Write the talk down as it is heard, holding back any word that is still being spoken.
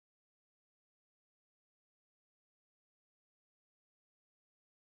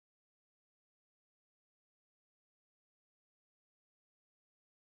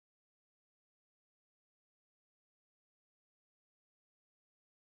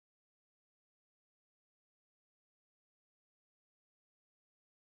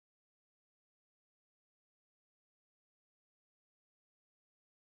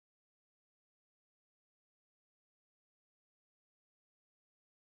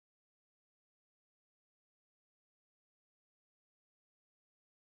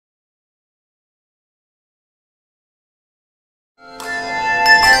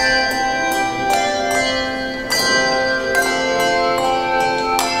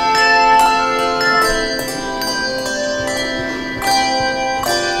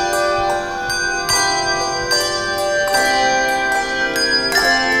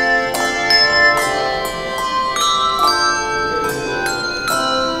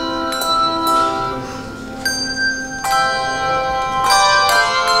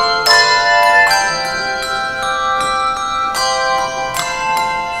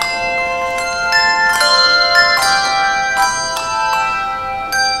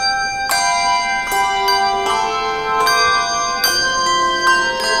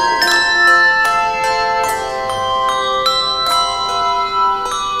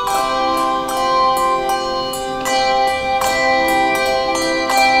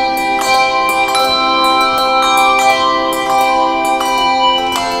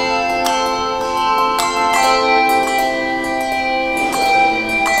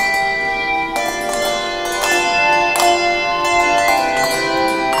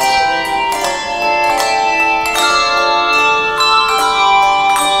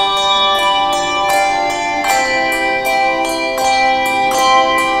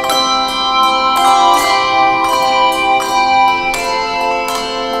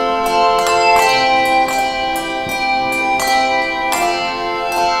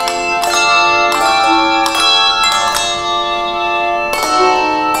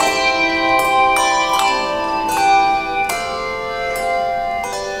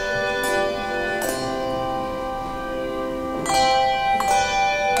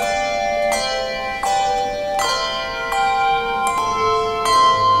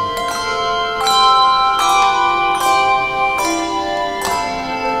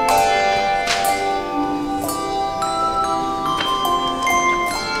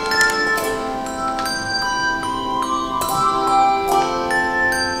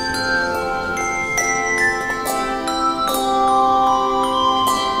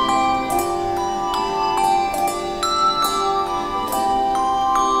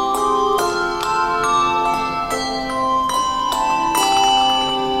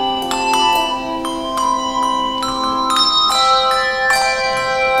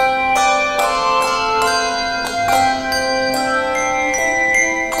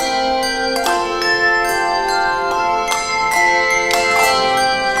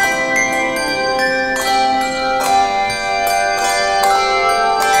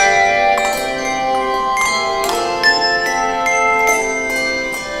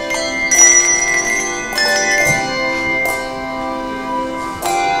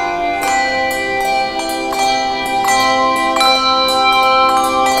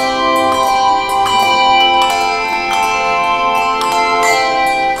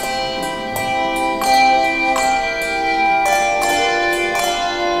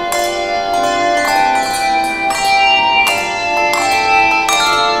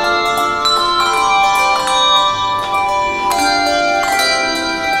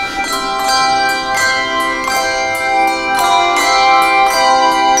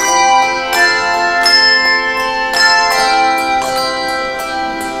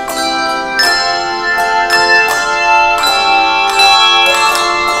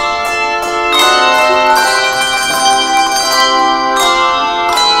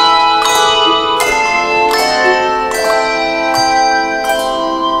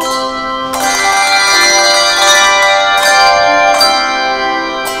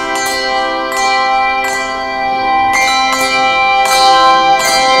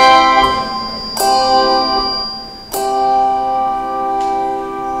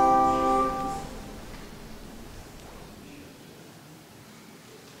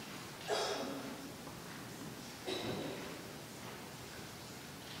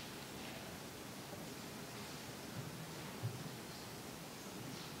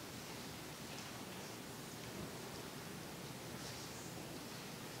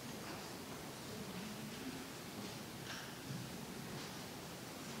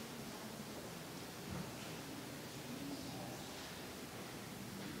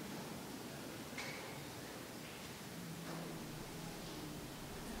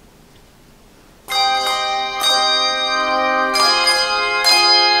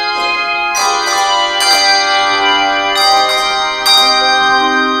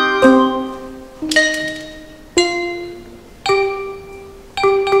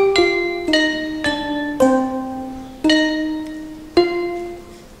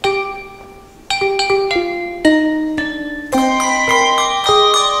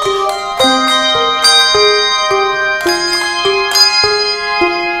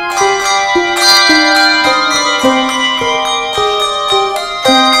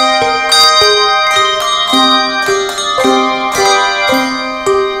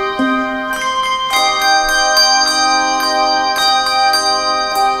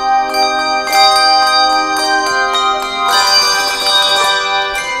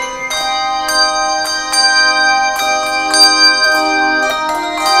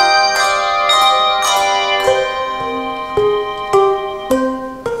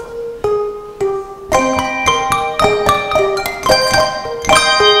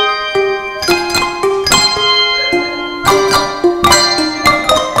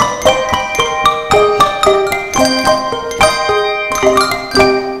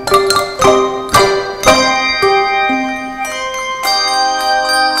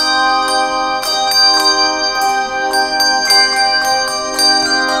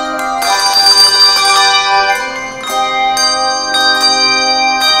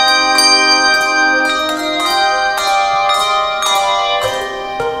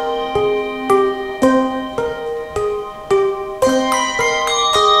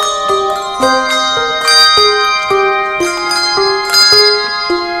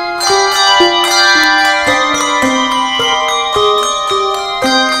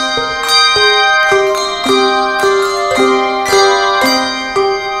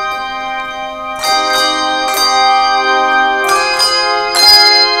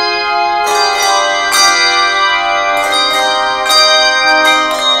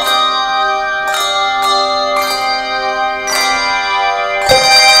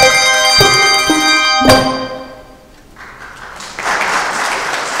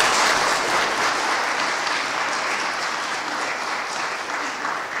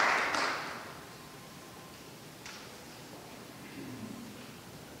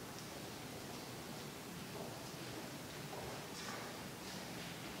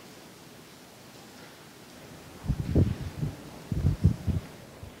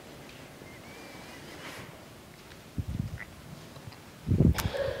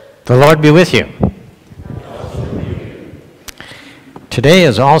The Lord be with you. Today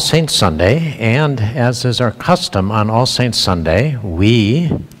is All Saints Sunday, and as is our custom on All Saints Sunday, we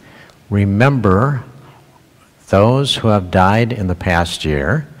remember those who have died in the past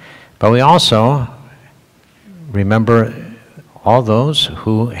year, but we also remember all those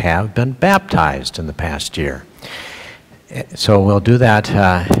who have been baptized in the past year. So we'll do that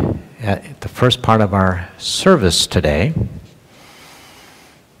at the first part of our service today.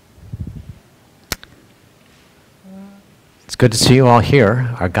 It's good to see you all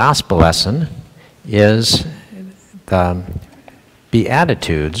here. Our gospel lesson is the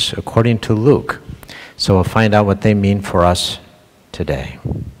Beatitudes according to Luke. So we'll find out what they mean for us today.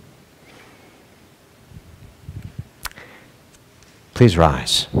 Please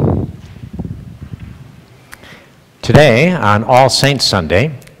rise. Today, on All Saints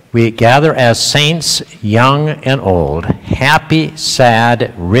Sunday, we gather as saints, young and old, happy,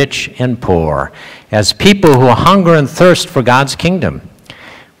 sad, rich, and poor, as people who hunger and thirst for God's kingdom.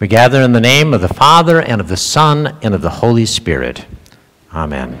 We gather in the name of the Father, and of the Son, and of the Holy Spirit.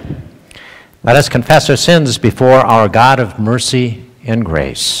 Amen. Let us confess our sins before our God of mercy and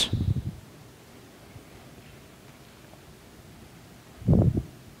grace.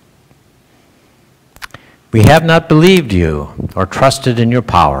 We have not believed you or trusted in your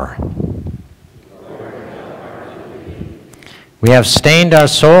power. We have stained our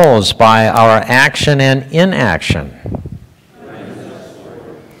souls by our action and inaction.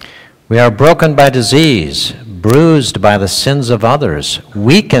 We are broken by disease, bruised by the sins of others,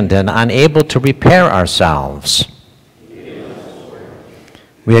 weakened and unable to repair ourselves.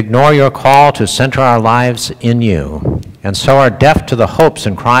 We ignore your call to center our lives in you, and so are deaf to the hopes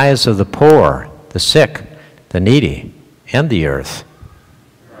and cries of the poor, the sick, the needy, and the earth.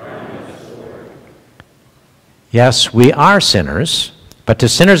 Yes, we are sinners, but to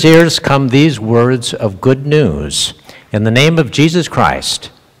sinners' ears come these words of good news. In the name of Jesus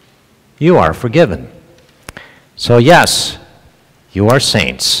Christ, you are forgiven. So yes, you are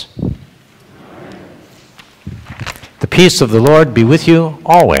saints. The peace of the Lord be with you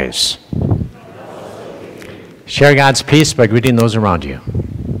always. Share God's peace by greeting those around you.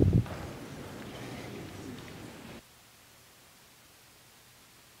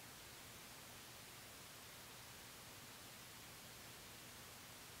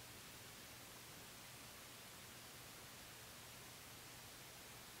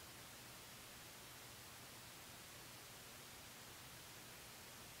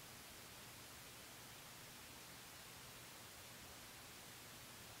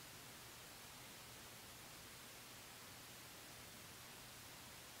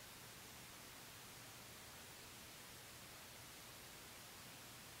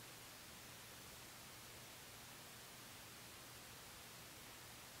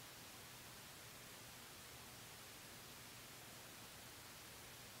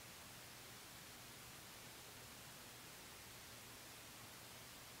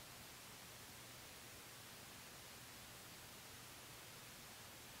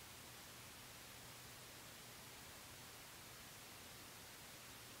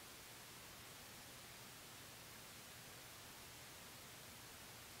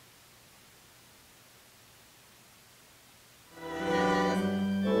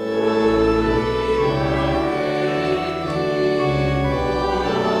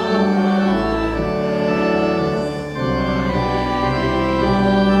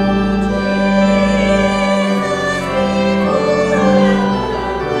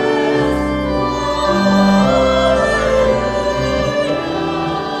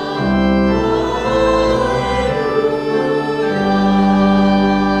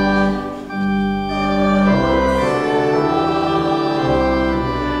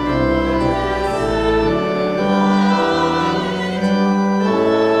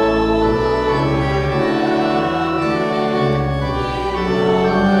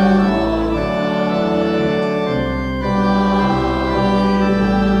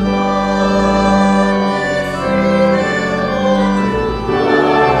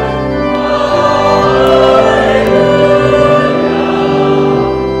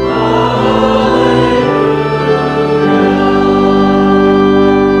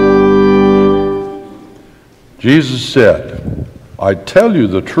 Jesus said, I tell you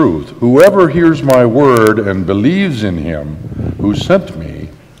the truth, whoever hears my word and believes in him who sent me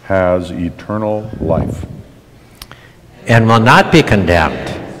has eternal life. And will not be condemned.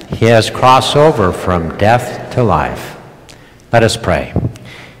 He has crossed over from death to life. Let us pray.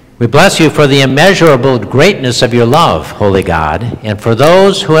 We bless you for the immeasurable greatness of your love, Holy God, and for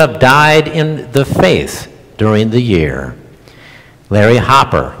those who have died in the faith during the year. Larry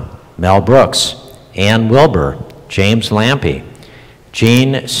Hopper, Mel Brooks, Ann Wilbur, James Lampy,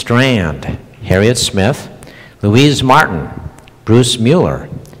 Jean Strand, Harriet Smith, Louise Martin, Bruce Mueller,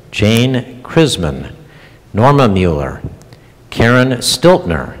 Jane Krisman, Norma Mueller, Karen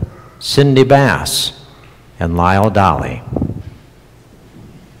Stiltner, Cindy Bass, and Lyle Dolly.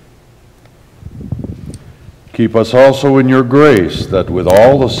 Keep us also in your grace, that with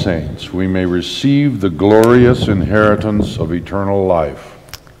all the saints we may receive the glorious inheritance of eternal life.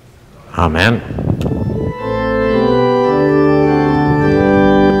 Amen.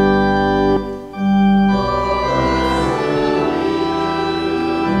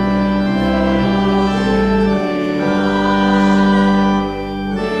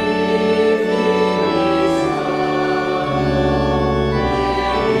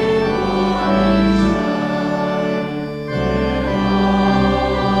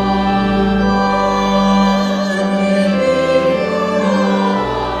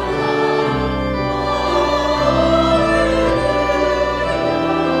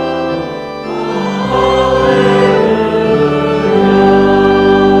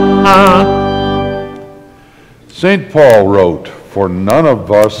 St. Paul wrote, "For none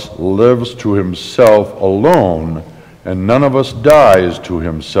of us lives to himself alone, and none of us dies to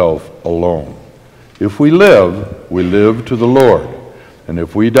himself alone. If we live to the Lord, and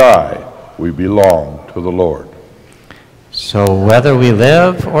if we die, we belong to the Lord." So whether we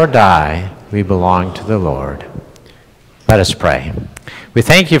live or die, we belong to the Lord. Let us pray. We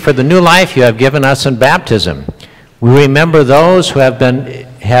thank you for the new life you have given us in baptism. We remember those who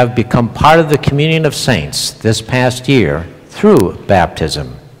have become part of the communion of saints this past year through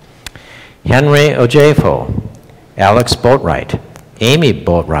baptism. Henry Ojefo, Alex Boatwright, Amy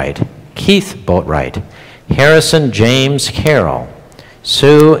Boatwright, Keith Boatwright, Harrison James Carroll,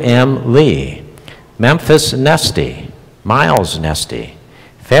 Sue M. Lee, Memphis Nesty, Miles Nesty,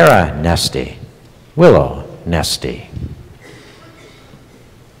 Farah Nesty, Willow Nesty.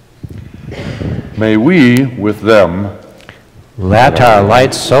 May we, with them, let our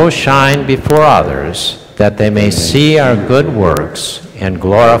light so shine before others that they may see our good works and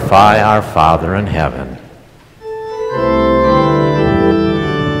glorify our Father in heaven.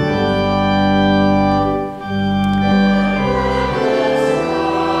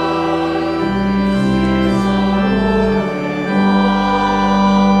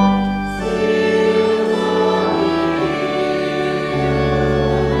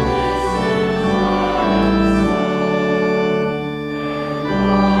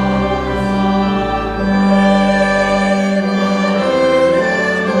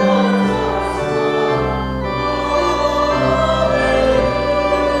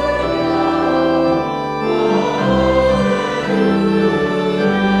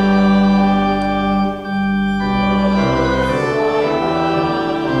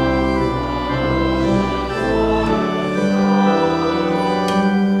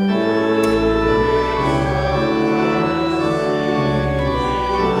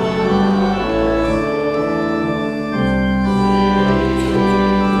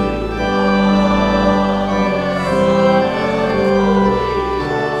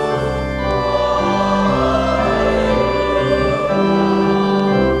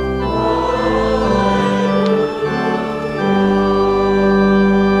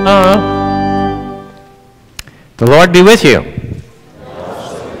 The Lord be with you.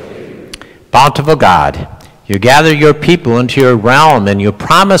 Bountiful God, you gather your people into your realm and you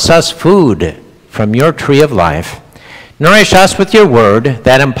promise us food from your tree of life. Nourish us with your word,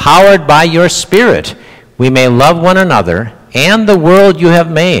 that empowered by your Spirit, we may love one another and the world you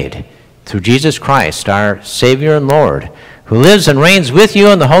have made, through Jesus Christ, our Savior and Lord, who lives and reigns with you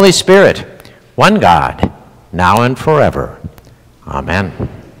in the Holy Spirit, one God, now and forever. Amen.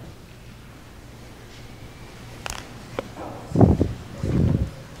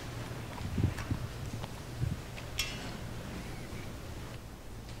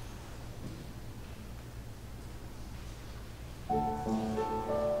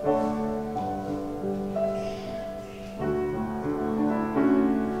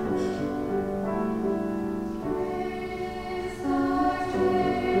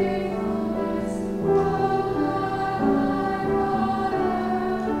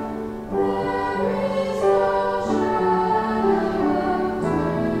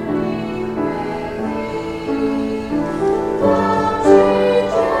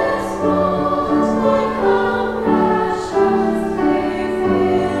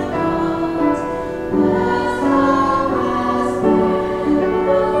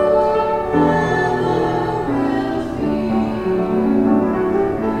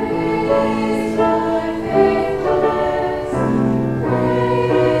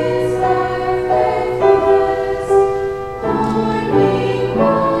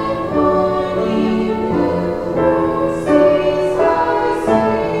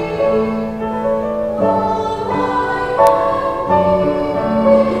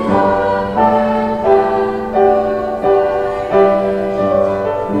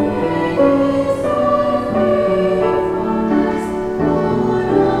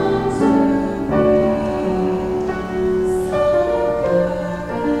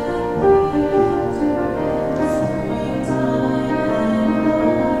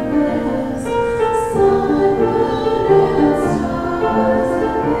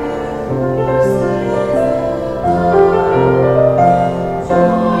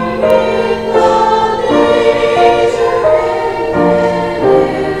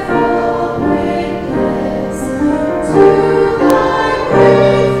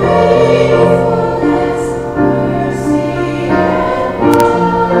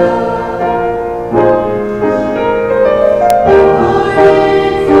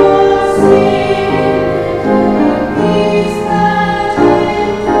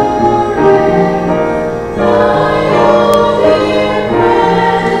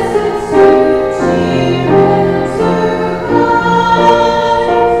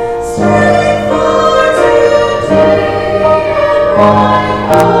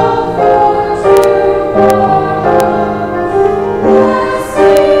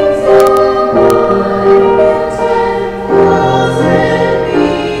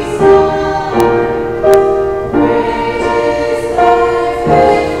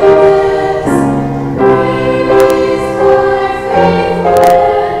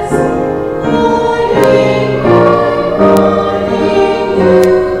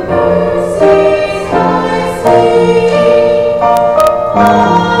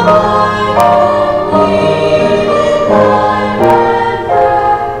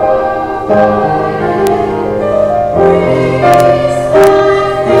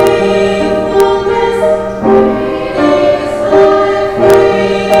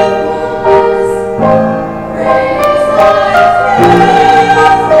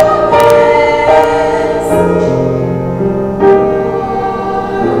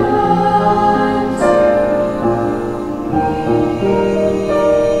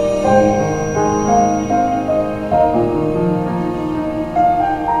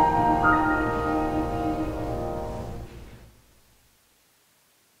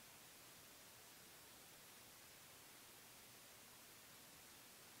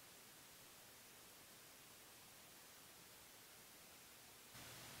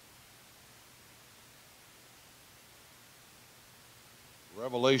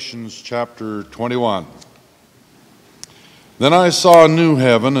 Revelations chapter 21. Then I saw a new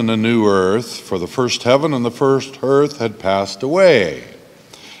heaven and a new earth, for the first heaven and the first earth had passed away,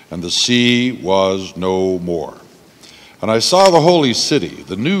 and the sea was no more. And I saw the holy city,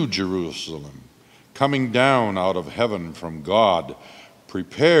 the new Jerusalem, coming down out of heaven from God,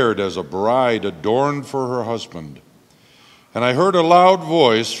 prepared as a bride adorned for her husband. And I heard a loud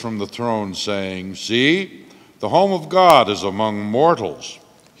voice from the throne saying, "See, the home of God is among mortals.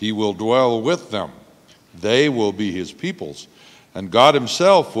 He will dwell with them. They will be his peoples, and God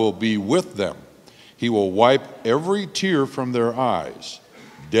himself will be with them. He will wipe every tear from their eyes.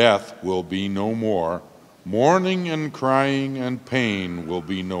 Death will be no more. Mourning and crying and pain will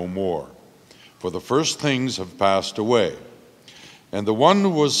be no more, for the first things have passed away." And the one who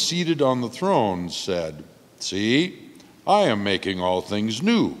was seated on the throne said, "See, I am making all things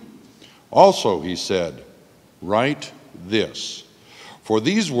new." Also he said, "Write this, for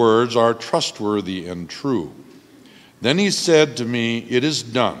these words are trustworthy and true." Then he said to me, "It is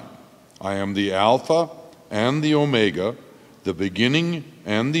done. I am the Alpha and the Omega, the beginning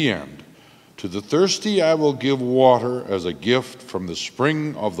and the end. To the thirsty I will give water as a gift from the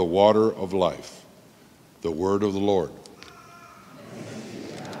spring of the water of life." The word of the Lord.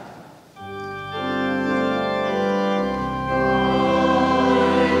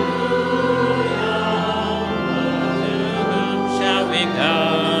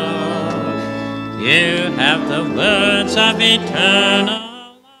 You have the words of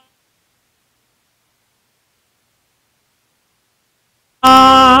eternal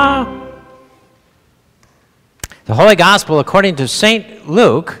life. The Holy Gospel according to St.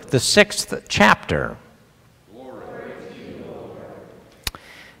 Luke, the 6th chapter.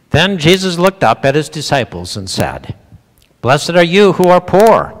 Then Jesus looked up at his disciples and said, "Blessed are you who are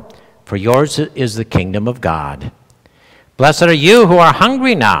poor, for yours is the kingdom of God. Blessed are you who are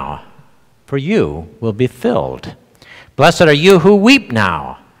hungry now, for you will be filled. Blessed are you who weep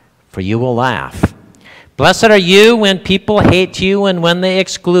now, for you will laugh. Blessed are you when people hate you and when they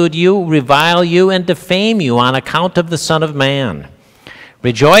exclude you, revile you, and defame you on account of the Son of Man.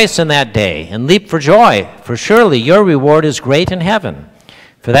 Rejoice in that day and leap for joy, for surely your reward is great in heaven.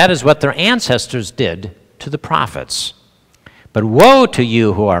 For that is what their ancestors did to the prophets. But woe to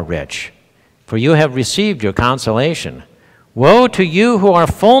you who are rich, for you have received your consolation. Woe to you who are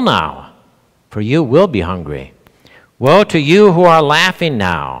full now, for you will be hungry. Woe to you who are laughing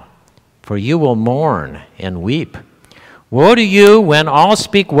now, for you will mourn and weep. Woe to you when all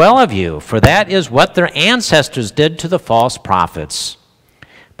speak well of you, for that is what their ancestors did to the false prophets.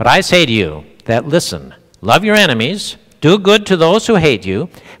 But I say to you that listen, love your enemies, do good to those who hate you,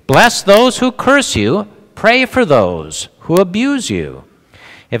 bless those who curse you, pray for those who abuse you.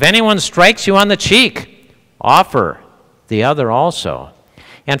 If anyone strikes you on the cheek, offer the other also.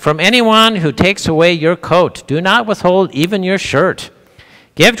 And from anyone who takes away your coat, do not withhold even your shirt.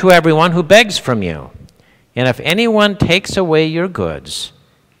 Give to everyone who begs from you. And if anyone takes away your goods,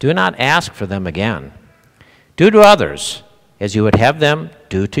 do not ask for them again. Do to others as you would have them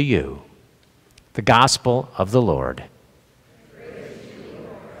do to you." The Gospel of the Lord.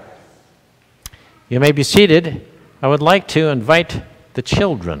 You may be seated. I would like to invite the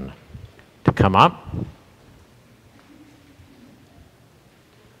children to come up.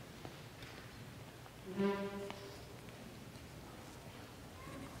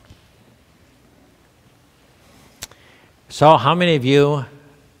 So, how many of you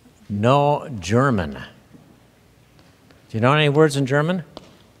know German? Do you know any words in German?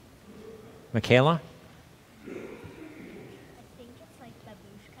 Michaela? I think it's like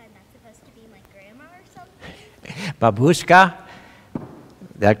babushka, and that's supposed to be my grandma or something. Babushka?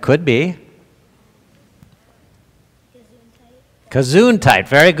 That could be. Gesundheit.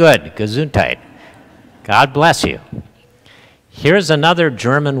 Very good. Gesundheit. God bless you. Here's another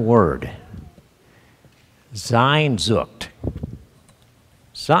German word. Sehnsucht.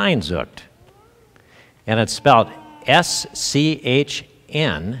 Sehnsucht. And it's spelled S-C-H-N-S-U-C-H-T.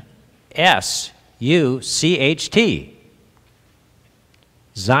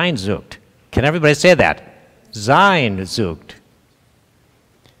 Sehnsucht. Can everybody say that? Sehnsucht.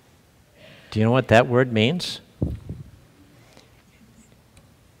 Do you know what that word means?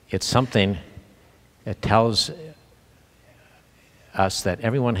 It's something that tells us that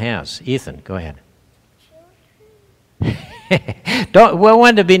everyone has. Ethan, go ahead. We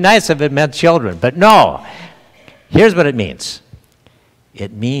wanted to be nice if it meant children, but no. Here's what it means.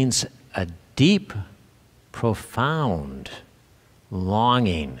 It means a deep, profound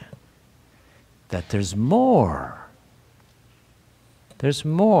longing that there's more. There's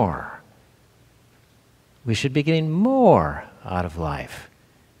more. We should be getting more out of life.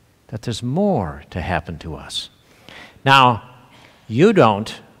 that there's more to happen to us. Now, you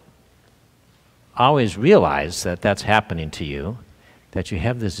don't always realize that that's happening to you, that you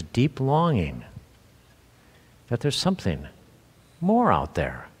have this deep longing, that there's something more out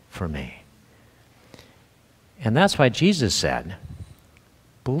there for me. And that's why Jesus said,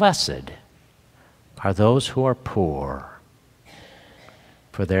 "Blessed are those who are poor,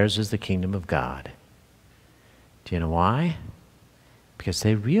 for theirs is the kingdom of God." Do you know why? Because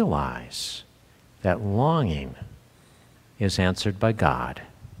they realize that longing is answered by God.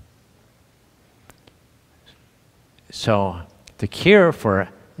 So the cure for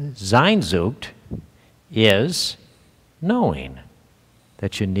Sehnsucht is knowing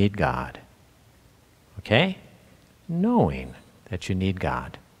that you need God. Okay? Knowing that you need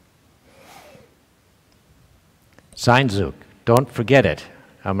God. Sehnsucht. Don't forget it.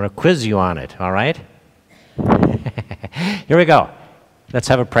 I'm going to quiz you on it, all right? Here we go. Let's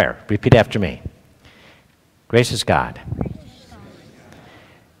have a prayer. Repeat after me. Gracious God,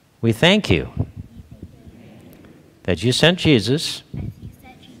 we thank you that you sent Jesus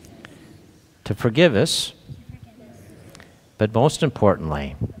to forgive us, but most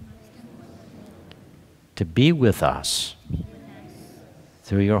importantly, to be with us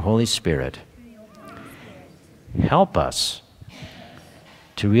through your Holy Spirit. Help us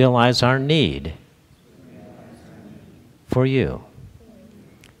to realize our need for you.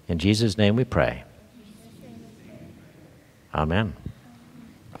 In Jesus' name we pray. Amen.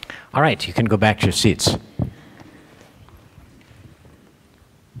 All right, you can go back to your seats.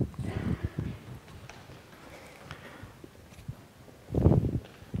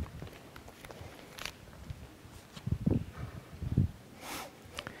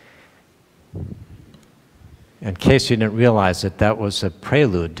 In case you didn't realize it, that was a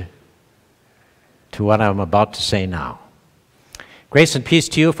prelude to what I'm about to say now. Grace and peace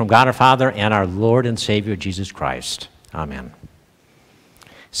to you from God our Father and our Lord and Savior Jesus Christ. Amen.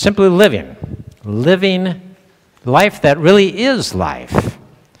 Simply living life that really is life.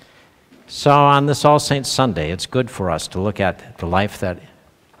 So on this All Saints Sunday, it's good for us to look at the life that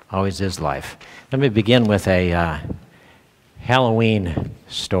always is life. Let me begin with a Halloween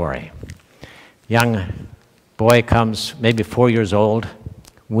story. Young boy comes, maybe 4 years old,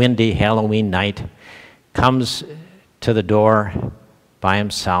 windy Halloween night, comes to the door by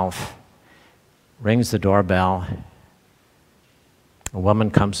himself, rings the doorbell. A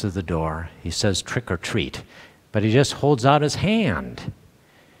woman comes to the door. He says, "Trick or treat," but he just holds out his hand.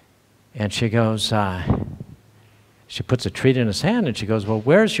 And she goes, she puts a treat in his hand, and she goes, "Well,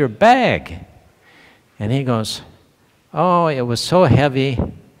 where's your bag?" And he goes, "Oh, it was so heavy,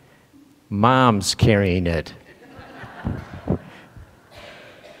 Mom's carrying it."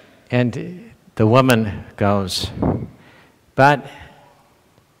 And the woman goes, "But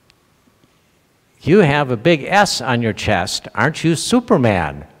you have a big S on your chest. Aren't you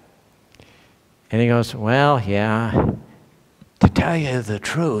Superman?" And he goes, "Well, yeah. To tell you the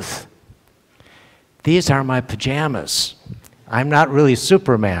truth, these are my pajamas. I'm not really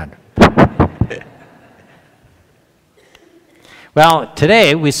Superman." Well,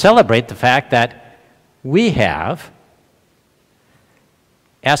 today we celebrate the fact that we have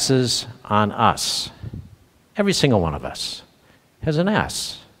S's on us. Every single one of us has an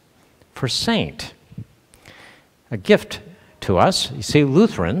S for saint. A gift to us. You see,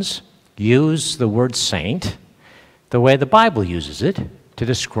 Lutherans use the word saint the way the Bible uses it to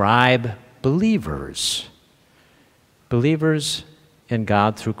describe believers. Believers in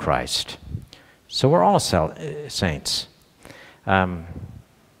God through Christ. So we're all saints. A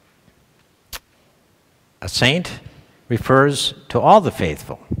saint refers to all the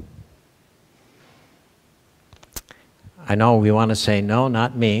faithful. I know we want to say, "No,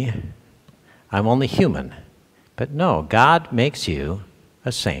 not me. I'm only human." But no, God makes you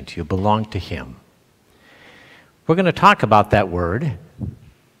a saint. You belong to Him. We're going to talk about that word,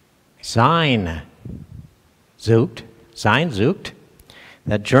 Sehnsucht,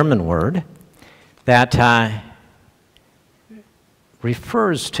 that German word that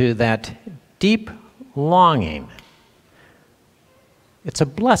refers to that deep longing. It's a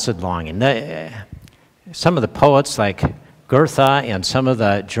blessed longing. Some of the poets like Goethe and some of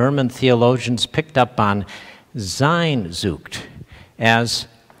the German theologians picked up on Sehnsucht as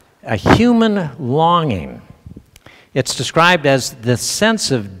a human longing. It's described as the sense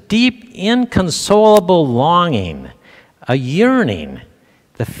of deep, inconsolable longing, a yearning,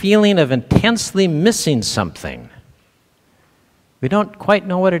 the feeling of intensely missing something. We don't quite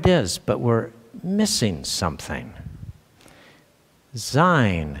know what it is, but we're missing something.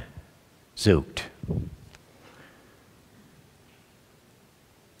 Sehnsucht.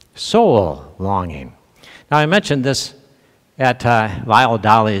 soul longing. Now, I mentioned this at Lyle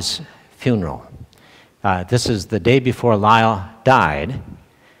Dolly's funeral. This is the day before Lyle died,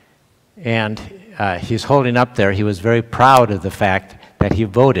 and he's holding up there. He was very proud of the fact that he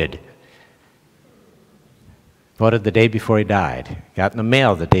voted the day before he died, got in the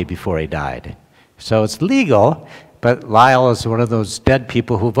mail the day before he died. So it's legal, but Lyle is one of those dead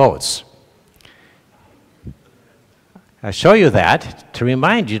people who votes. I show you that to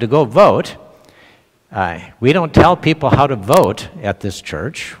remind you to go vote. We don't tell people how to vote at this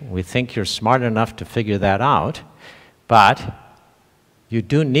church. We think you're smart enough to figure that out, but you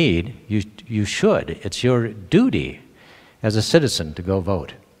do need, you should, it's your duty as a citizen to go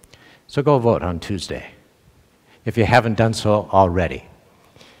vote. So go vote on Tuesday, if you haven't done so already.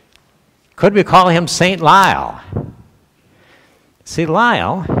 Could we call him St. Lyle? See,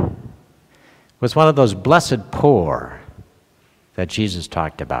 Lyle was one of those blessed poor that Jesus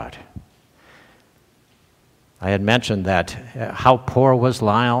talked about. I had mentioned that how poor was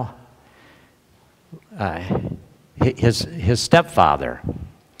Lyle? His stepfather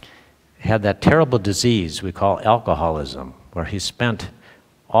had that terrible disease we call alcoholism, where he spent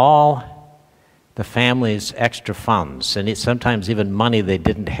all the family's extra funds, and sometimes even money they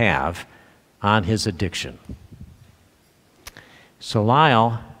didn't have, on his addiction. So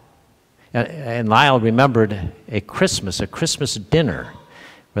Lyle remembered a Christmas dinner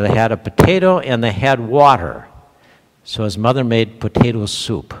where they had a potato and they had water. So his mother made potato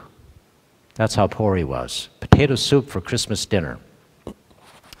soup. That's how poor he was. Potato soup for Christmas dinner.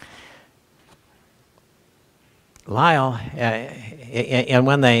 Lyle, and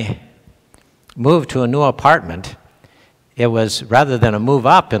when they moved to a new apartment, it was, rather than a move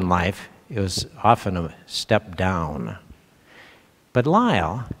up in life, it was often a step down. But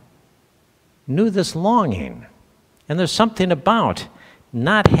Lyle knew this longing, and there's something about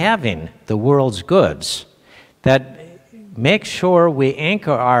not having the world's goods that makes sure we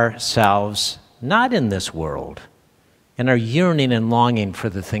anchor ourselves not in this world and are yearning and longing for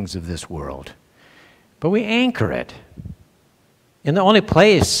the things of this world, but we anchor it in the only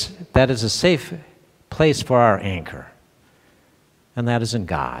place that is a safe place for our anchor, and that is in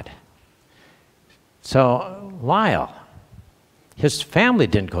God. So Lyle, his family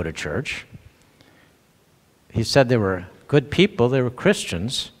didn't go to church. He said they were good people, they were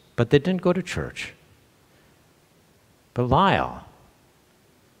Christians, but they didn't go to church. But Lyle,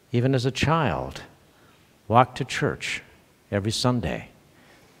 even as a child, walked to church every Sunday.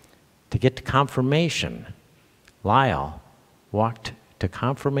 To get to confirmation, Lyle walked to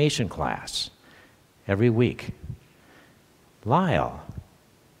confirmation class every week. Lyle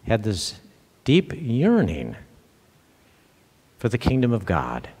had this deep yearning for the kingdom of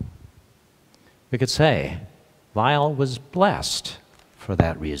God. We could say Lyle was blessed for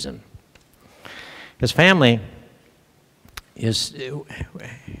that reason. His family is,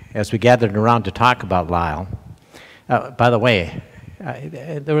 as we gathered around to talk about Lyle, by the way,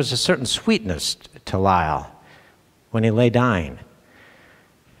 there was a certain sweetness to Lyle when he lay dying.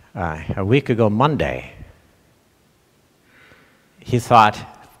 A week ago Monday, he thought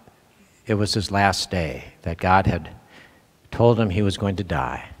it was his last day, that God had told him he was going to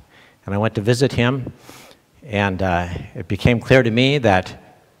die. And I went to visit him, and it became clear to me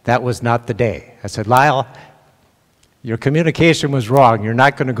that that was not the day. I said, Lyle, your communication was wrong. You're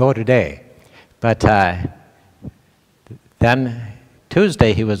not going to go today. But then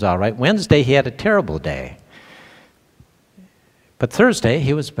Tuesday he was all right. Wednesday he had a terrible day. But Thursday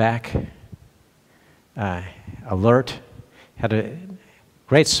he was back, alert, had a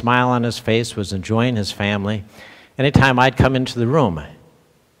great smile on his face, was enjoying his family. Anytime I'd come into the room,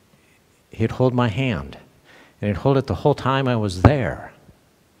 he'd hold my hand, and he'd hold it the whole time I was there.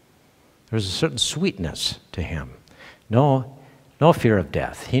 There was a certain sweetness to him. No fear of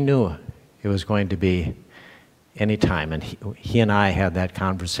death. He knew it was going to be any time, and he and I had that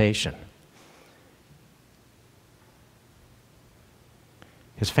conversation.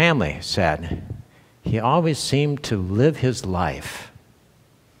 His family said he always seemed to live his life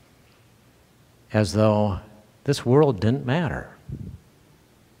as though this world didn't matter.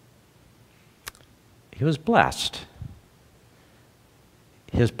 He was blessed.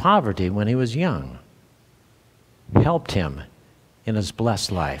 His poverty when he was young helped him in his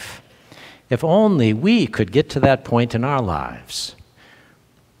blessed life. If only we could get to that point in our lives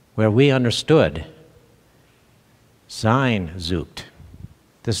where we understood Sehnsucht,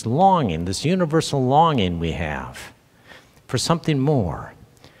 this longing, this universal longing we have for something more,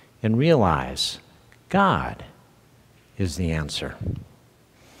 and realize God is the answer.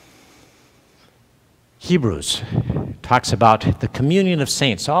 Hebrews talks about the communion of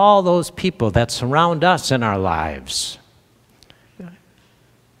saints, all those people that surround us in our lives.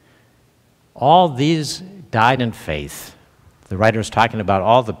 All these died in faith. The writer is talking about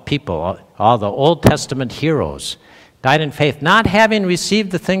all the people, all the Old Testament heroes died in faith, not having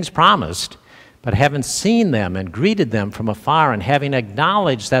received the things promised, but having seen them and greeted them from afar and having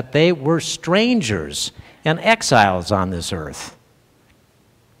acknowledged that they were strangers and exiles on this earth.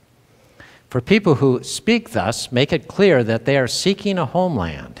 For people who speak thus, make it clear that they are seeking a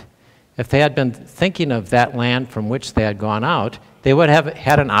homeland. If they had been thinking of that land from which they had gone out, they would have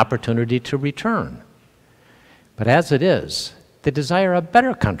had an opportunity to return. But as it is, they desire a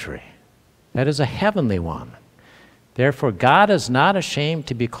better country, that is a heavenly one. Therefore, God is not ashamed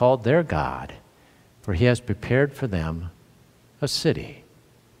to be called their God, for he has prepared for them a city.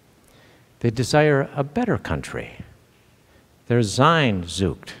 They desire a better country. Their Sein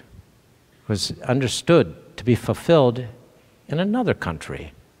sucht was understood to be fulfilled in another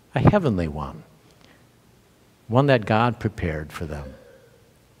country, a heavenly one that God prepared for them.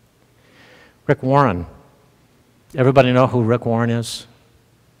 Rick Warren, everybody know who Rick Warren is?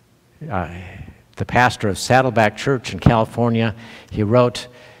 The pastor of Saddleback Church in California. He wrote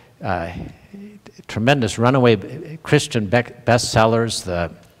tremendous runaway Christian bestsellers,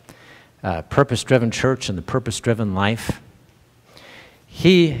 The Purpose-Driven Church and The Purpose-Driven Life.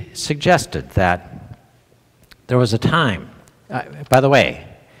 He suggested that there was a time, by the way,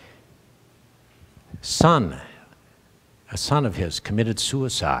 a son of his committed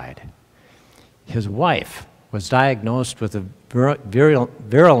suicide. His wife was diagnosed with a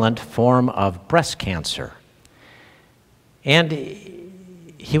virulent form of breast cancer. And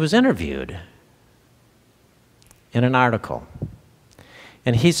he was interviewed in an article.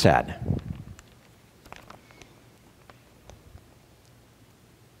 And he said,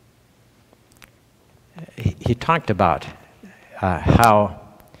 he talked about how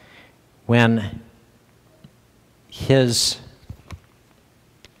when his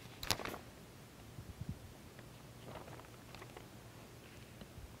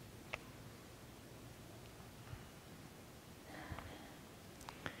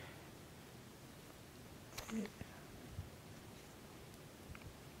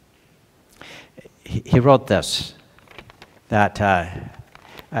he wrote this, that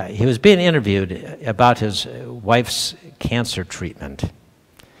he was being interviewed about his wife's cancer treatment.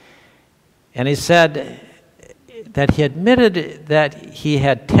 And he said that he admitted that he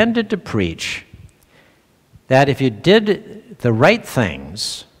had tended to preach that if you did the right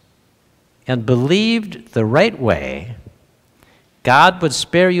things and believed the right way, God would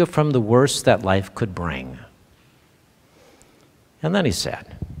spare you from the worst that life could bring. And then he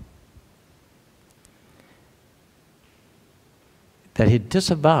said that he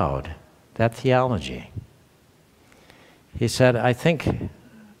disavowed that theology. He said, I think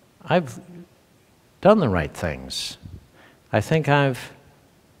I've done the right things. I think I've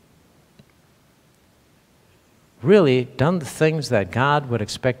really done the things that God would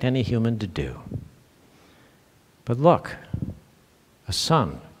expect any human to do. But look, a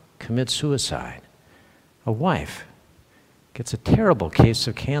son commits suicide. A wife gets a terrible case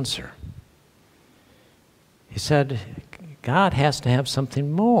of cancer. He said, God has to have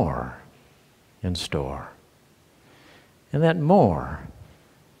something more in store. And that more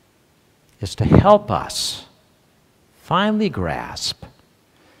is to help us finally grasp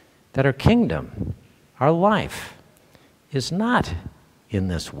that our kingdom, our life, is not in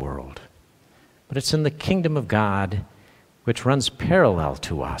this world, but it's in the kingdom of God, which runs parallel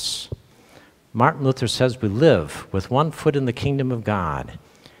to us. Martin Luther says we live with one foot in the kingdom of God,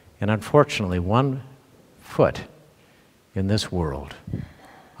 and unfortunately, one foot in this world.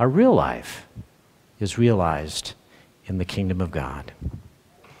 Our real life is realized in the kingdom of God.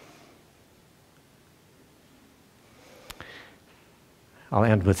 I'll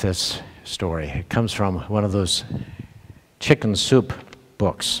end with this story. It comes from one of those chicken soup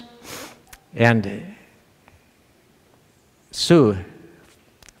books. And Sue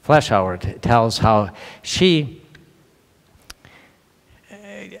Fleshauer tells how she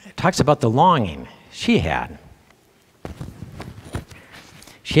talks about the longing she had.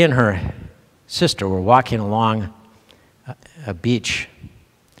 She and her sister were walking along a beach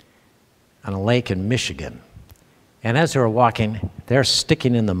on a lake in Michigan. And as they were walking, there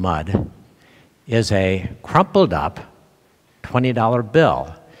sticking in the mud is a crumpled up $20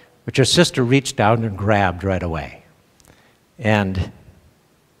 bill, which her sister reached out and grabbed right away. And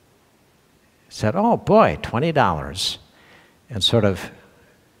said, oh boy, $20, and sort of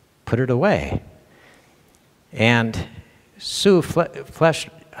put it away. And Sue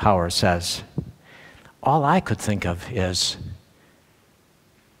Fleshauer says, all I could think of is,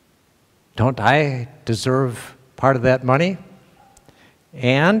 don't I deserve part of that money?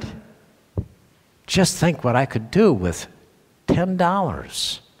 And just think what I could do with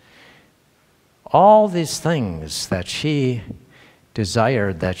 $10. All these things that she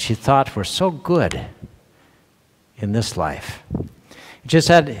desired, that she thought were so good in this life. She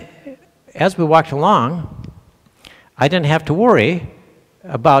said, as we walked along, I didn't have to worry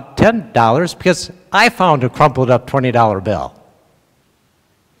about $10 because I found a crumpled up $20 bill.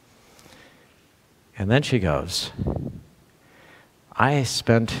 And then she goes, I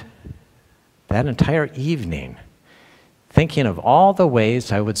spent that entire evening thinking of all the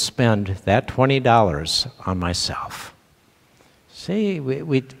ways I would spend that $20 on myself. See,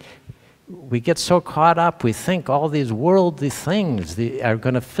 we get so caught up, we think all these worldly things are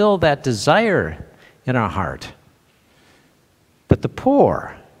going to fill that desire in our heart. But the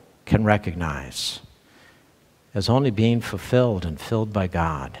poor can recognize as only being fulfilled and filled by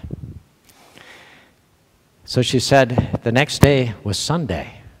God. So she said the next day was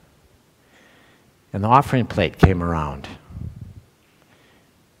Sunday, and the offering plate came around.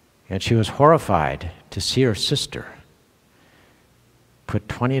 And she was horrified to see her sister put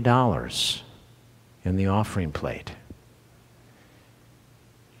 $20 in the offering plate.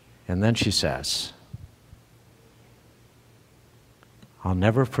 And then she says, I'll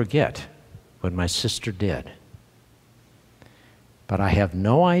never forget what my sister did, but I have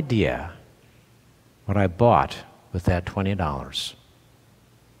no idea what I bought with that $20.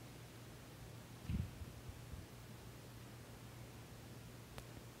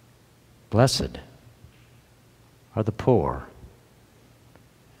 Blessed are the poor,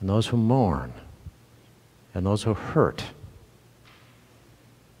 and those who mourn, and those who hurt,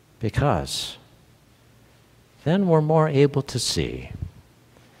 because then we're more able to see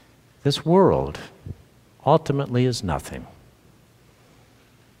this world ultimately is nothing.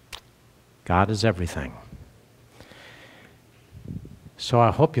 God is everything. So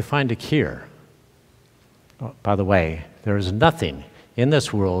I hope you find it here. Oh, by the way, there is nothing in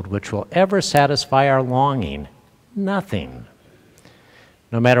this world which will ever satisfy our longing. Nothing.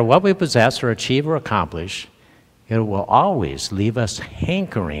 No matter what we possess or achieve or accomplish, it will always leave us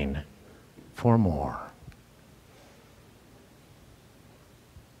hankering for more.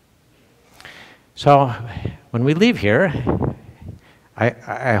 So when we leave here,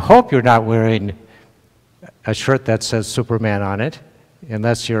 I hope you're not wearing a shirt that says Superman on it,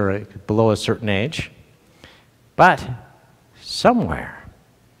 unless you're below a certain age. But somewhere,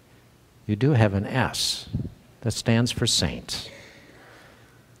 you do have an S that stands for saints.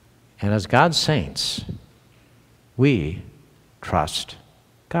 And as God's saints, we trust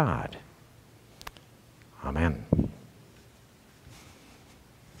God. Amen.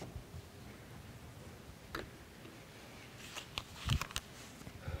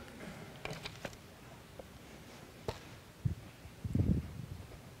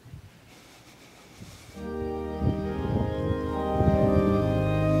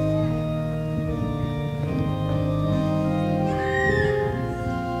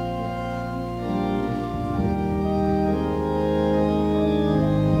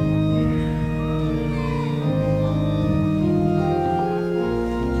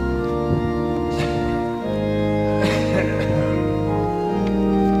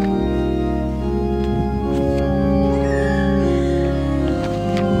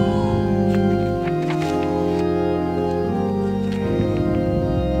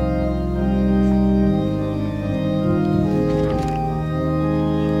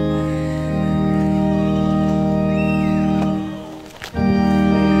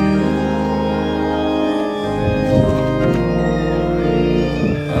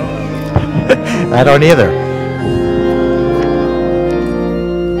 I don't either.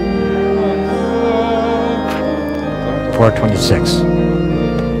 $4.26.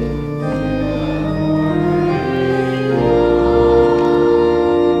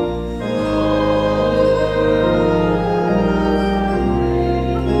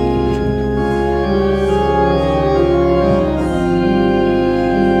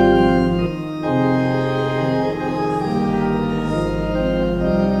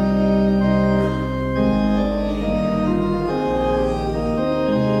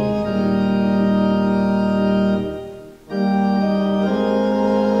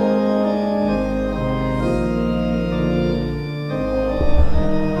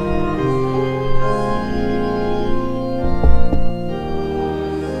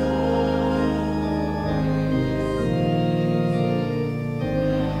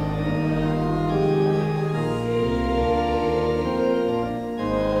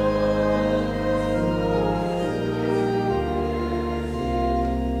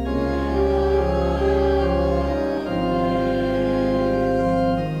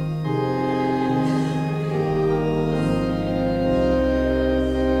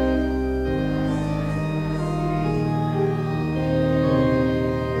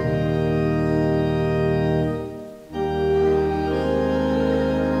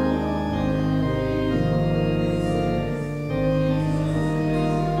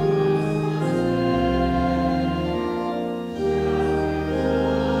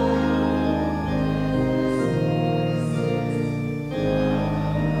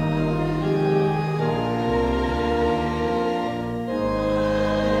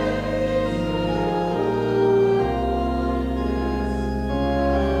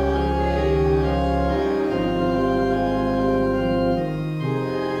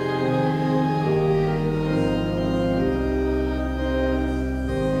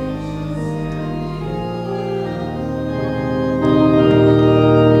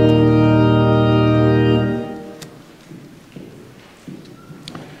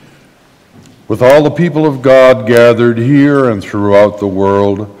 With all the people of God gathered here and throughout the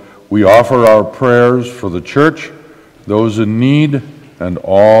world, we offer our prayers for the church, those in need, and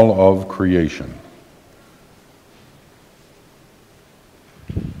all of creation.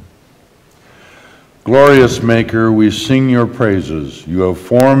 Glorious Maker, we sing your praises. You have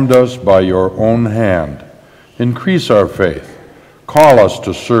formed us by your own hand. Increase our faith. Call us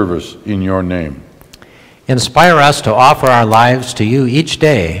to service in your name. Inspire us to offer our lives to you each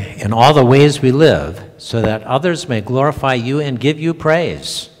day in all the ways we live, so that others may glorify you and give you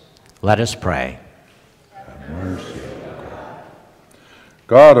praise. Let us pray. Have mercy, O God.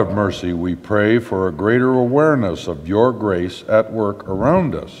 God of mercy, we pray for a greater awareness of your grace at work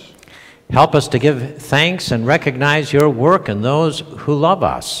around us. Help us to give thanks and recognize your work in those who love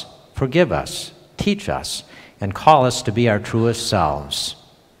us, forgive us, teach us, and call us to be our truest selves.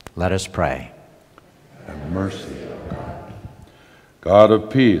 Let us pray. Have mercy, O God. God of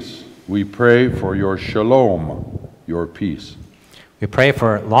peace, we pray for your shalom, your peace. We pray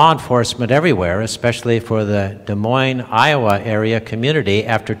for law enforcement everywhere, especially for the Des Moines, Iowa area community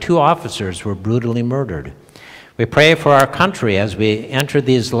after 2 officers were brutally murdered. We pray for our country as we enter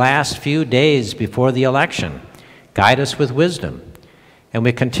these last few days before the election. Guide us with wisdom. And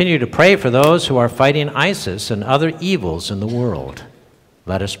we continue to pray for those who are fighting ISIS and other evils in the world.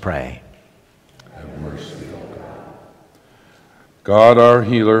 Let us pray. Have mercy, O God. God, our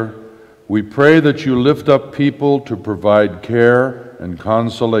healer, we pray that you lift up people to provide care and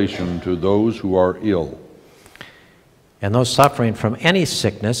consolation to those who are ill. And those suffering from any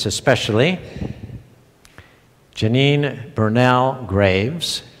sickness, especially Janine Burnell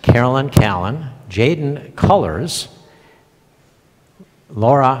Graves, Carolyn Callan, Jaden Cullors,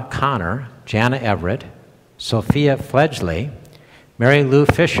 Laura Connor, Jana Everett, Sophia Fledgley, Mary Lou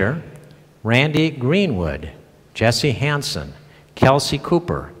Fisher, Randy Greenwood, Jesse Hansen, Kelsey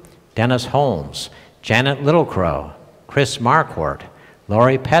Cooper, Dennis Holmes, Janet Littlecrow, Chris Marquardt,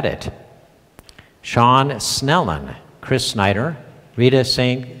 Lori Pettit, Sean Snellen, Chris Snyder, Rita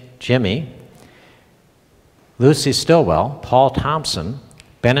St. Jimmy, Lucy Stillwell, Paul Thompson,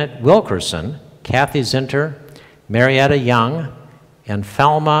 Bennett Wilkerson, Kathy Zinter, Marietta Young, and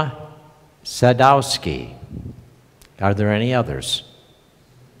Thelma Sadowski. Are there any others?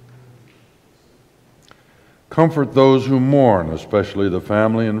 Comfort those who mourn, especially the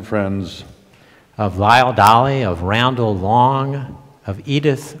family and friends Of Lyle Dolly, of Randall Long, of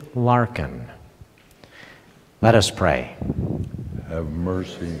Edith Larkin. Let us pray. Have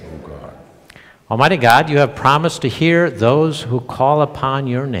mercy, O God. Almighty God, you have promised to hear those who call upon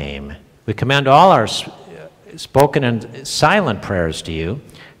your name. We commend all our spoken and silent prayers to you,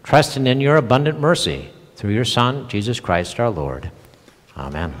 trusting in your abundant mercy through your Son, Jesus Christ our Lord.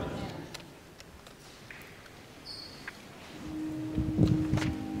 Amen.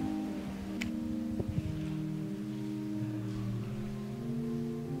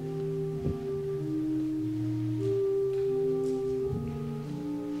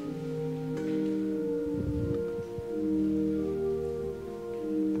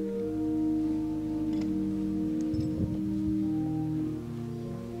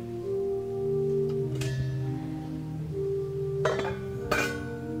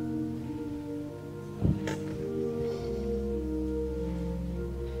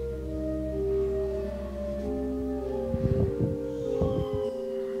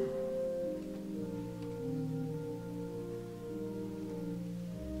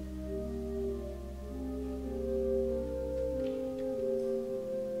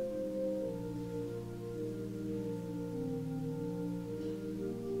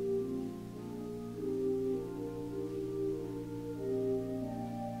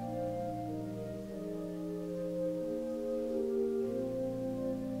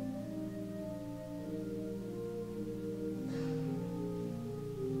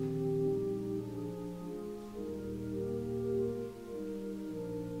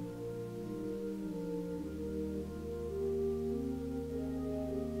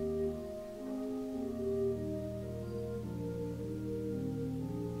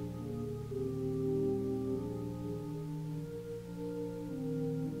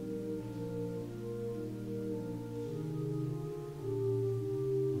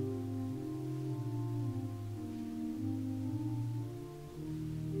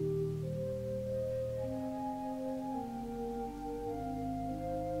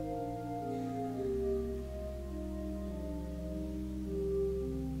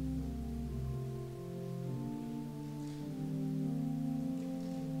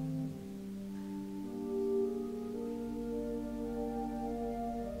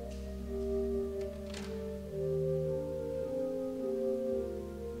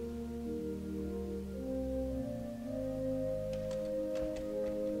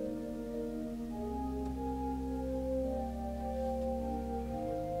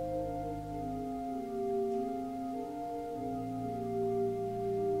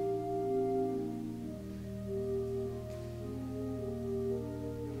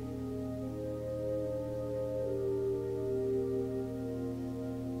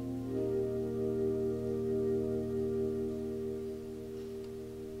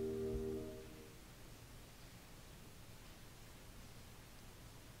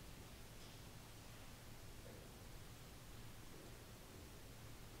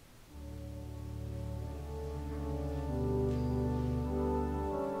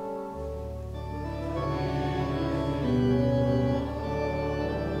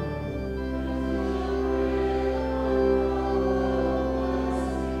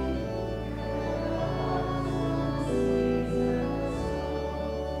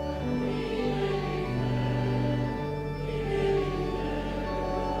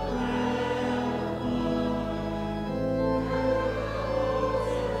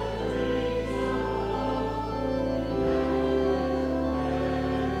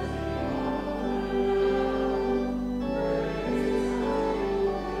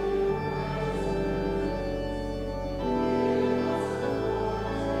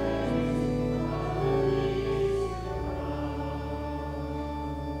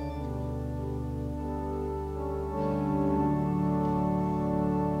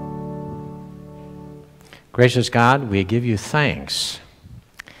 Gracious God, we give you thanks.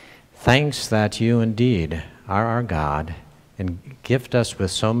 Thanks that you indeed are our God and gift us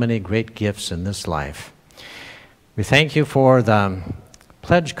with so many great gifts in this life. We thank you for the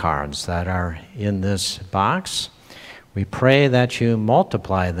pledge cards that are in this box. We pray that you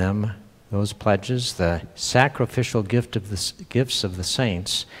multiply them, those pledges, the sacrificial gifts of the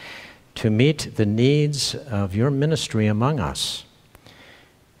saints, to meet the needs of your ministry among us.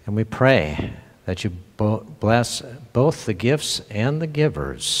 And we pray that you bless both the gifts and the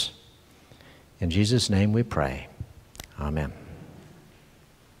givers. In Jesus' name we pray. Amen.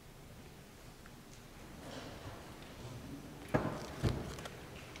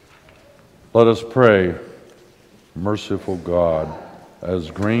 Let us pray. Merciful God,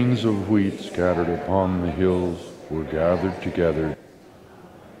 as grains of wheat scattered upon the hills were gathered together,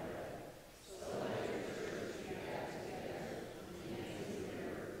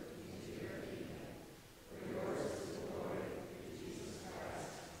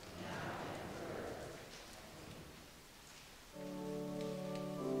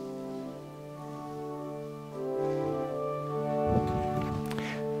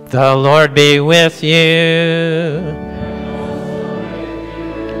 The Lord be with you.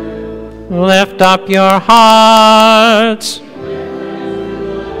 Lift up your hearts.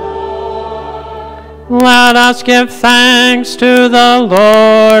 Let us give thanks to the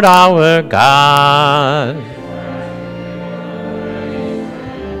Lord our God.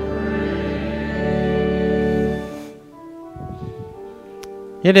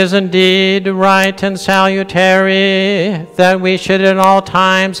 It is indeed right and salutary that we should in all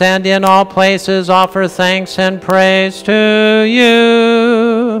times and in all places offer thanks and praise to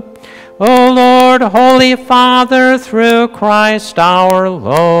you, O Lord, Holy Father, through Christ our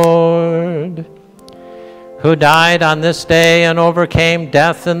Lord, who died on this day and overcame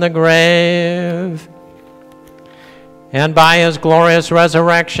death in the grave, and by his glorious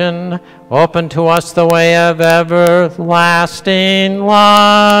resurrection opened to us the way of everlasting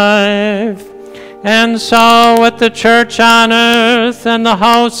life. And so with the church on earth and the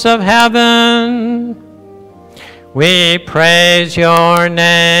hosts of heaven, we praise your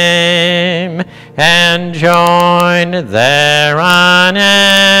name and join thereon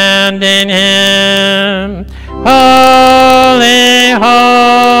and in him. Holy,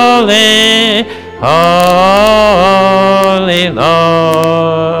 holy, holy Lord,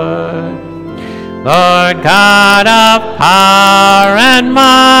 Lord God of power and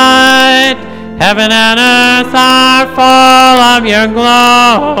might, heaven and earth are full of your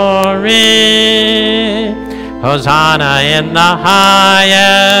glory. Hosanna in the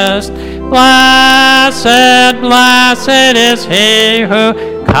highest. Blessed, blessed is he who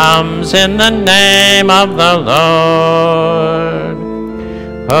comes in the name of the Lord.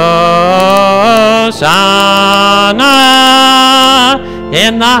 Hosanna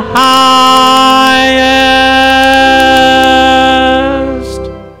in the highest.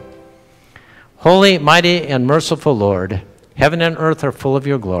 Holy, mighty, and merciful Lord, heaven and earth are full of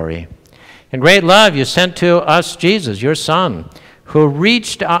your glory. In great love you sent to us Jesus, your Son, who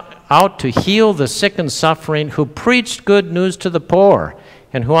reached out to heal the sick and suffering, who preached good news to the poor,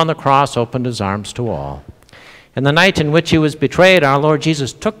 and who on the cross opened his arms to all. In the night in which he was betrayed, our Lord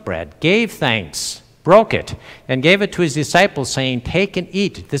Jesus took bread, gave thanks, broke it, and gave it to his disciples, saying, "Take and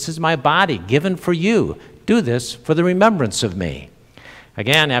eat. This is my body given for you. Do this for the remembrance of me."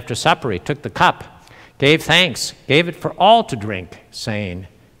 Again, after supper, he took the cup, gave thanks, gave it for all to drink, saying,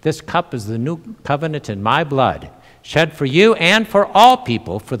 "This cup is the new covenant in my blood, shed for you and for all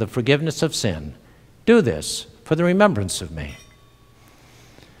people for the forgiveness of sin. Do this for the remembrance of me."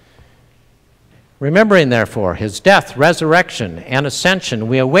 Remembering, therefore, his death, resurrection, and ascension,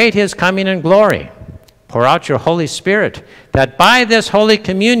 we await his coming in glory. Pour out your Holy Spirit, that by this Holy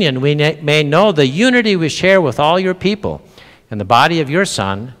Communion we may know the unity we share with all your people in the body of your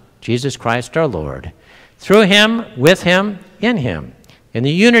Son, Jesus Christ our Lord. Through him, with him, in him, in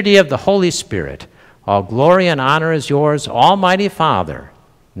the unity of the Holy Spirit, all glory and honor is yours, Almighty Father,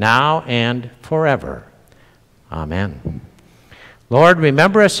 now and forever. Amen. Lord,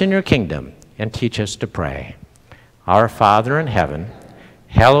 remember us in your kingdom and teach us to pray. Our Father in heaven,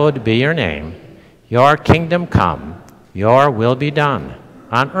 hallowed be your name. Your kingdom come, your will be done,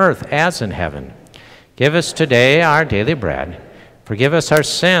 on earth as in heaven. Give us today our daily bread. Forgive us our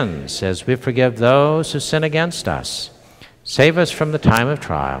sins as we forgive those who sin against us. Save us from the time of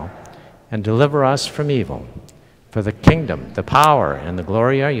trial and deliver us from evil. For the kingdom, the power, and the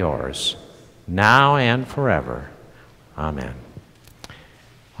glory are yours, now and forever. Amen.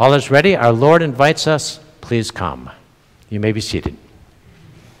 All is ready. Our Lord invites us. Please come. You may be seated.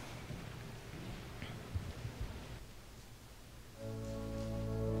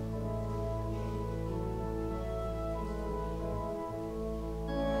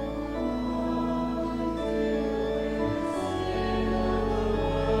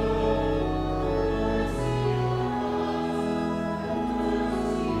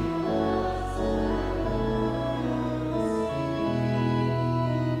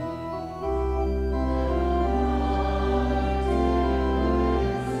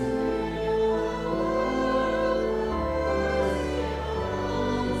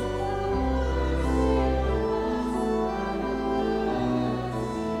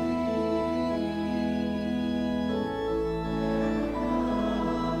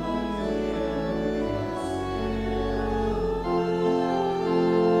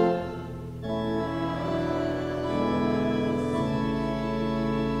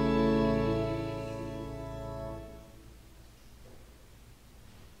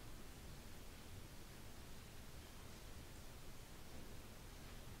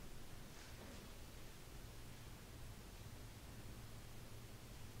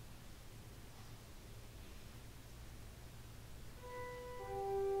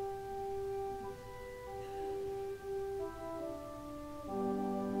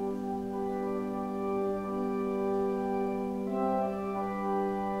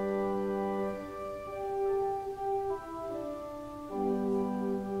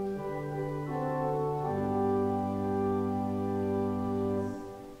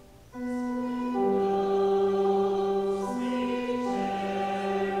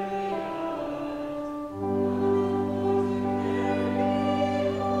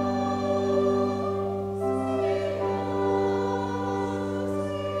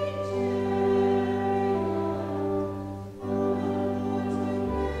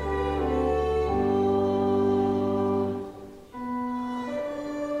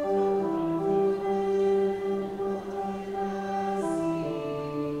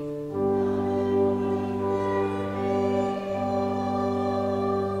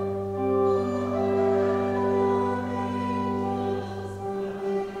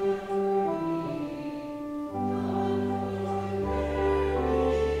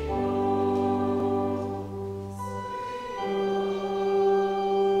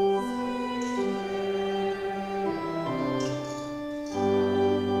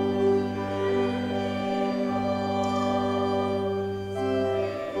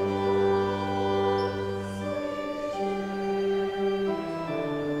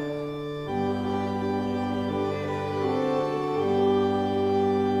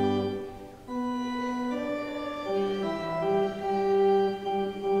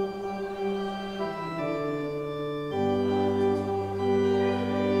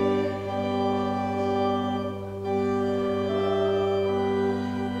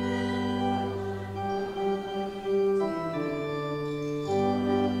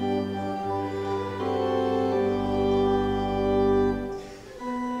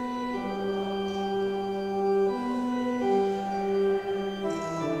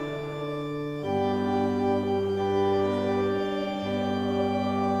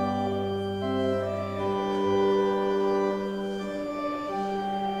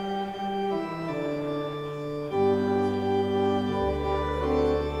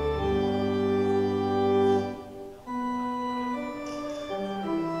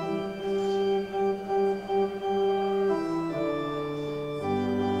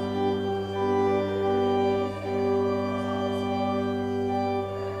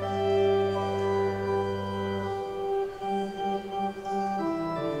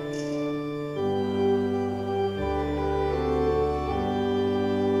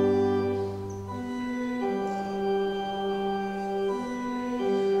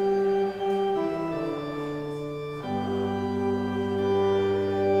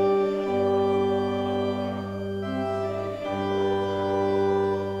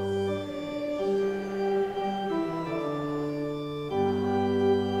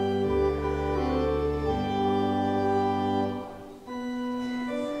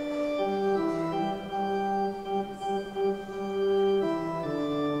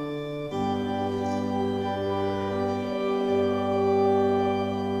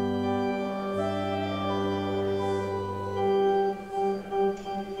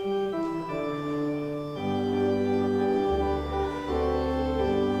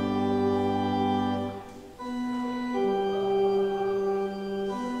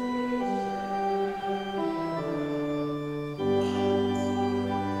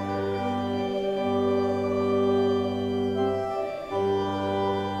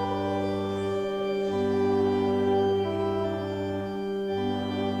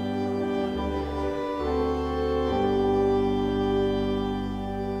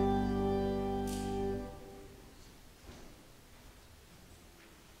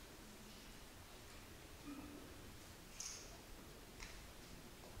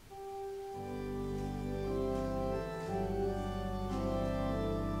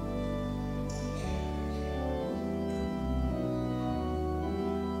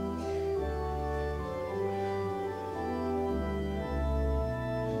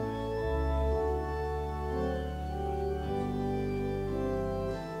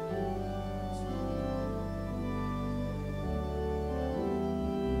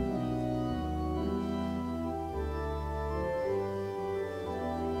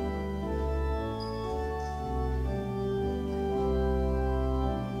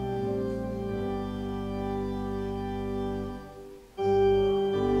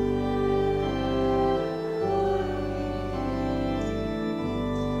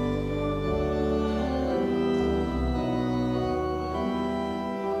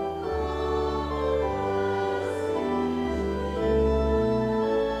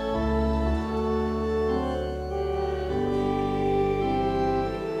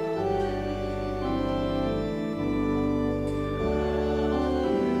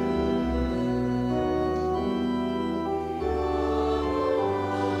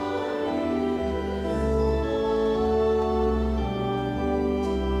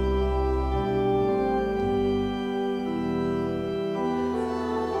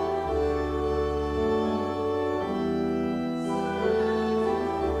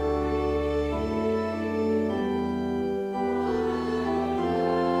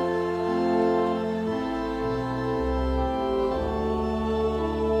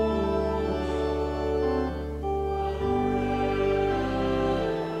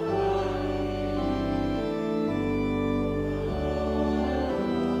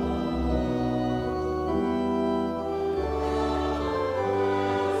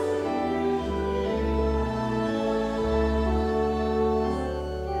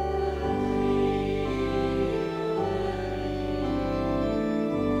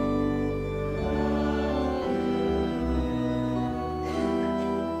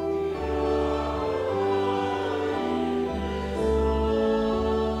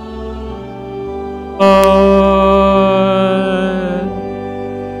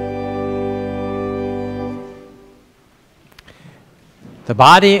 the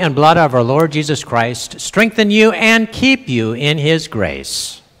body and blood of our Lord Jesus Christ strengthen you and keep you in his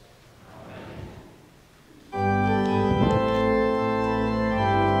grace.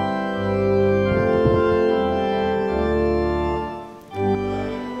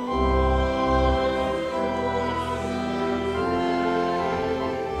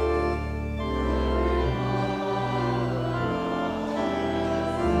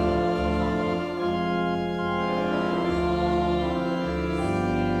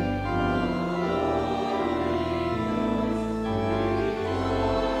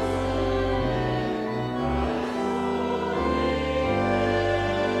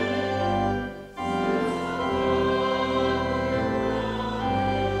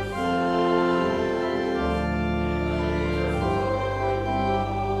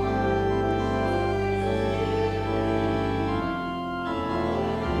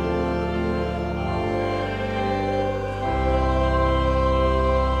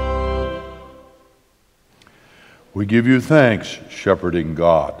 We give you thanks, shepherding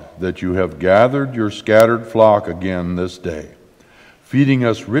God, that you have gathered your scattered flock again this day, feeding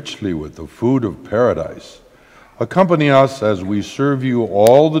us richly with the food of paradise. Accompany us as we serve you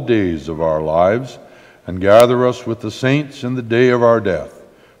all the days of our lives, and gather us with the saints in the day of our death,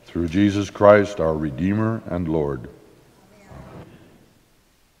 through Jesus Christ, our Redeemer and Lord.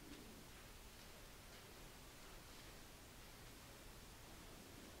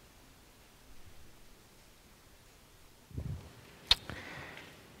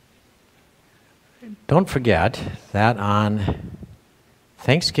 Don't forget that on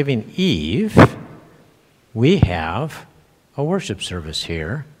Thanksgiving Eve, we have a worship service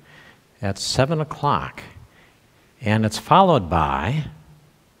here at 7 o'clock, and it's followed by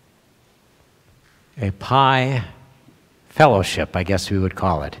a pie fellowship, I guess we would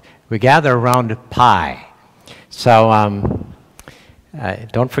call it. We gather around pie. So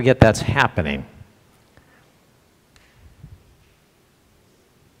don't forget that's happening.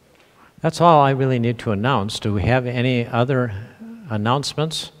 That's all I really need to announce. Do we have any other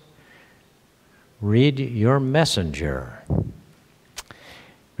announcements? Read your messenger.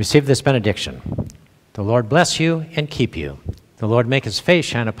 Receive this benediction. The Lord bless you and keep you. The Lord make his face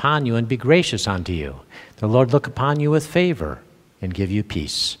shine upon you and be gracious unto you. The Lord look upon you with favor and give you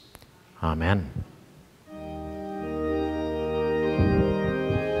peace. Amen.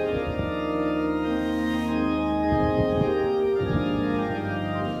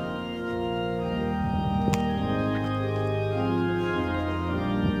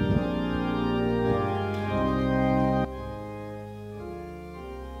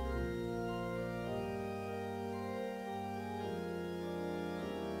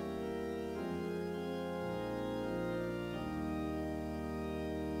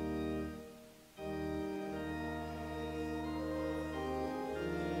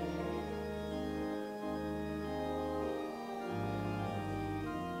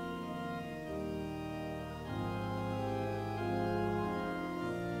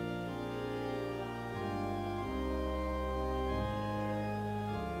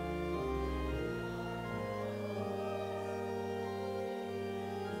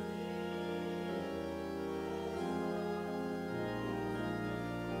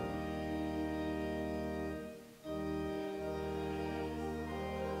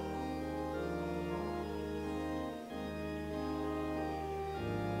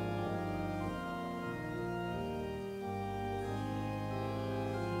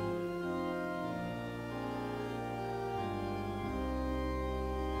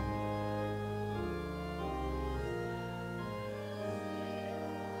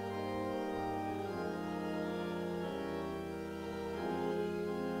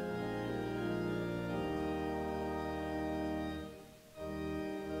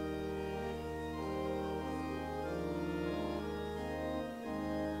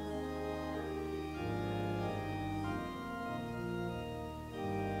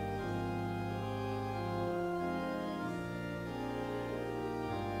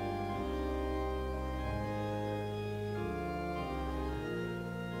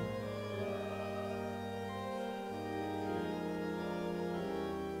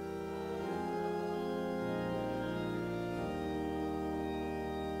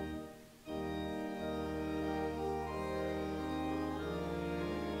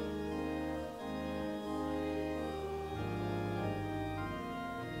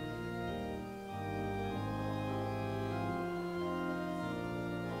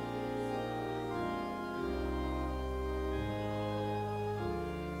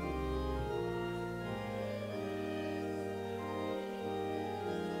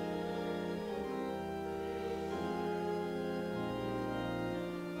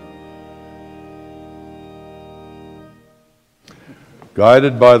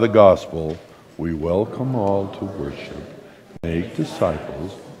 Guided by the gospel, we welcome all to worship, make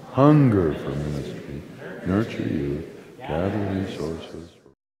disciples, hunger for ministry, nurture youth, gather resources.